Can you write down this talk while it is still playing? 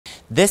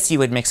This you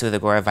would mix with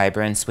IGORA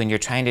VIBRANCE when you're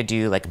trying to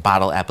do like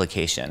bottle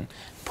application.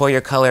 Pour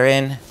your color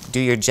in, do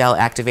your gel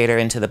activator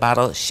into the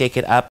bottle, shake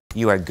it up,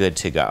 you are good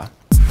to go.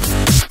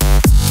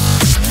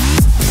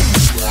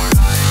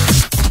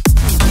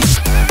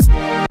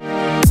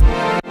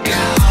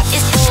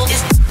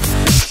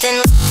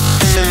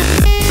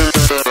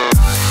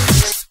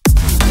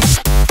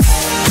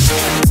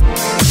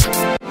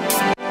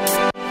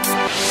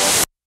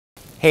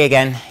 Hey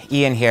again,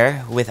 Ian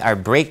here with our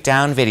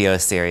breakdown video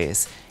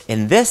series.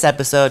 In this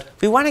episode,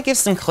 we want to give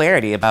some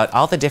clarity about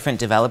all the different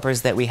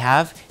developers that we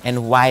have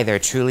and why they're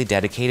truly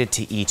dedicated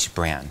to each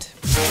brand.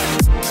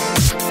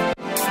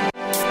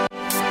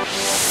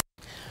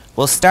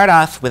 We'll start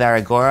off with our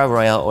IGORA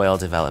Royal Oil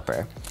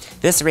Developer.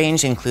 This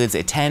range includes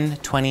a 10,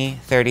 20,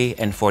 30,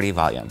 and 40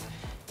 volume.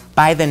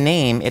 By the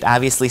name, it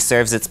obviously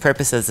serves its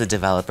purpose as a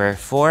developer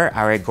for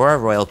our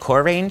IGORA Royal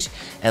Core range,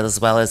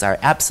 as well as our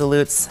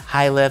Absolutes,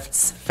 High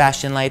Lifts,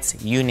 Fashion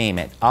Lights, you name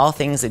it. All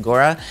things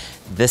IGORA,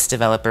 this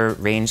developer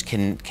range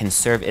can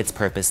serve its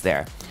purpose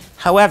there.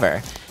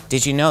 However,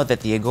 did you know that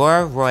the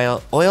IGORA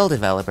Royal Oil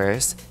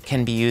Developers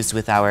can be used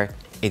with our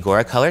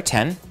IGORA Color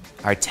 10,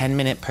 our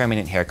 10-minute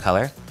permanent hair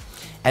color,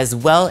 as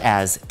well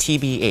as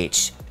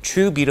TBH,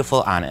 True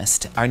Beautiful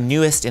Honest, our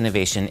newest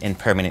innovation in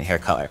permanent hair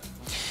color.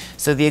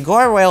 So the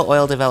IGORA Royal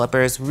Oil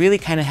Developers really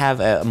kind of have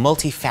a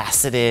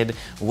multifaceted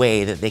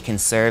way that they can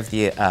serve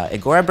the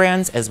IGORA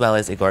brands as well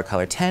as IGORA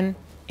Color 10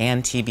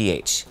 and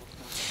TBH.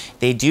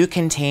 They do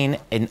contain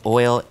an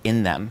oil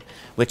in them,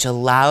 which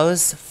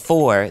allows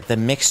for the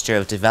mixture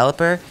of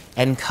developer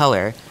and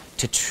color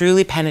to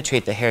truly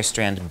penetrate the hair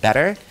strand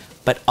better,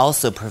 but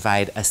also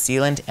provide a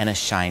sealant and a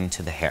shine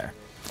to the hair.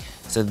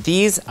 So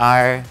these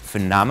are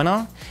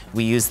phenomenal.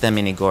 We use them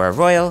in IGORA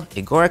Royal,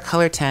 IGORA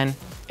Color 10,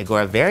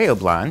 IGORA Vario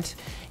Blonde,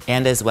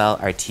 and as well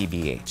our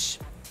TBH.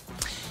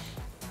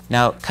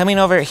 Now, coming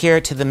over here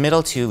to the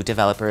middle two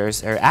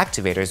developers, or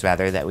activators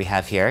rather, that we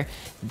have here,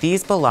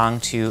 these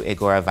belong to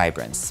IGORA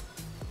VIBRANCE.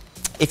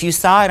 If you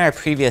saw in our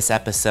previous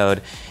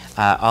episode,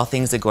 All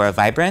Things IGORA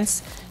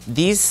VIBRANCE,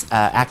 these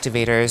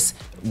activators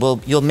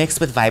you'll mix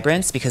with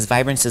VIBRANCE because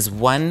VIBRANCE is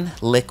one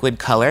liquid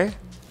color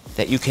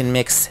that you can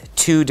mix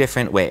two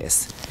different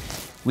ways.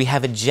 We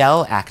have a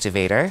gel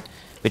activator,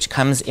 which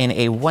comes in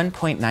a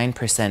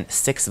 1.9%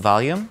 6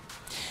 volume.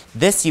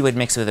 This you would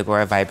mix with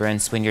IGORA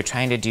VIBRANCE when you're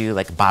trying to do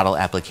like bottle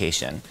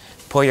application.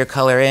 Pour your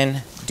color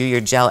in, do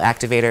your gel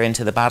activator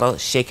into the bottle,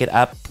 shake it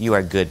up, you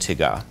are good to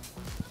go.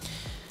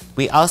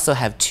 We also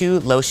have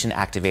two lotion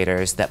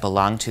activators that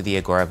belong to the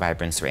IGORA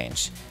VIBRANCE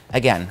range.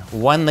 Again,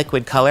 one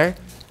liquid color.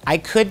 I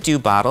could do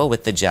bottle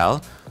with the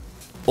gel,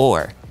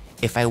 or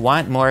if I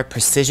want more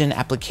precision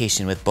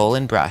application with bowl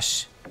and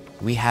brush,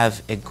 we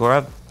have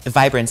IGORA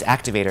VIBRANCE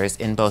activators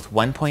in both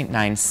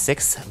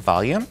 1.96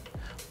 volume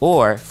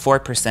or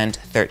 4%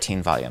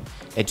 13 volume.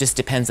 It just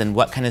depends on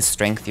what kind of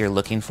strength you're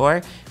looking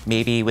for.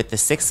 Maybe with the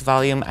 6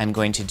 volume, I'm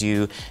going to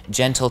do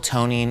gentle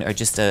toning or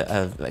just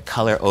a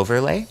color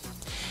overlay.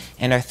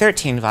 And our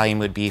 13 volume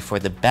would be for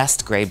the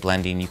best gray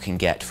blending you can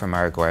get from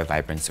our IGORA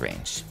VIBRANCE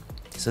range.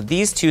 So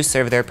these two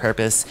serve their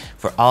purpose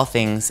for all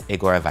things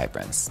IGORA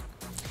VIBRANCE.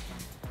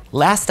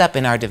 Last up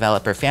in our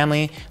developer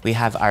family, we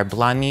have our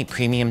Blonde Me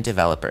Premium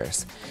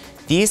Developers.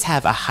 These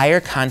have a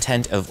higher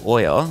content of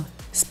oil,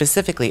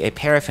 specifically a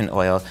paraffin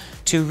oil,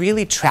 to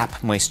really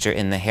trap moisture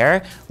in the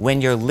hair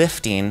when you're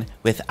lifting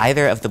with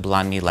either of the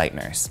Blonde Me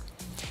lighteners.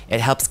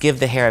 It helps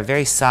give the hair a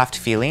very soft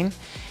feeling,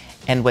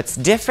 and what's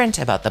different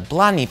about the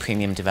Blonde Me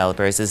Premium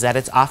Developers is that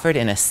it's offered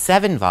in a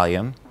 7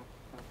 volume,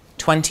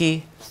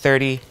 20,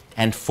 30,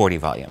 and 40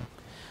 volume.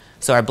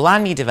 So our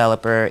Blonde Me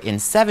Developer in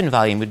 7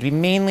 volume would be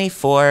mainly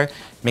for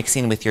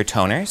mixing with your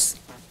toners,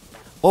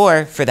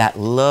 or for that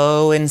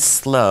low and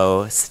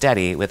slow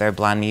steady with our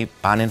Blonde Me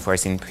Bond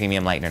Enforcing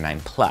Premium Lightener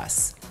 9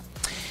 Plus.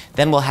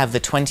 Then we'll have the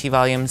 20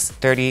 volumes,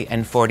 30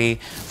 and 40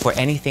 for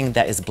anything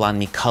that is Blonde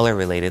Me color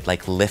related,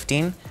 like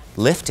lifting,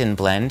 lift and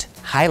blend,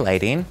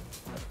 highlighting,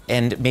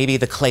 and maybe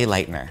the clay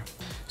lightener.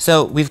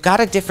 So we've got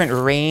a different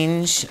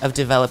range of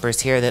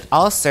developers here that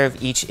all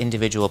serve each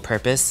individual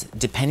purpose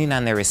depending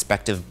on their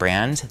respective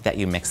brand that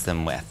you mix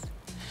them with.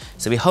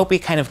 So we hope we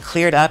kind of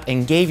cleared up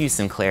and gave you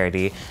some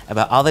clarity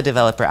about all the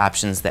developer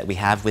options that we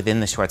have within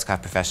the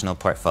Schwarzkopf Professional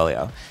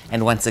portfolio.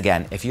 And once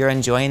again, if you're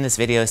enjoying this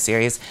video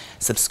series,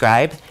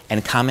 subscribe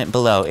and comment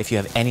below if you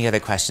have any other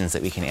questions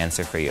that we can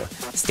answer for you.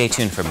 Stay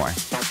tuned for more.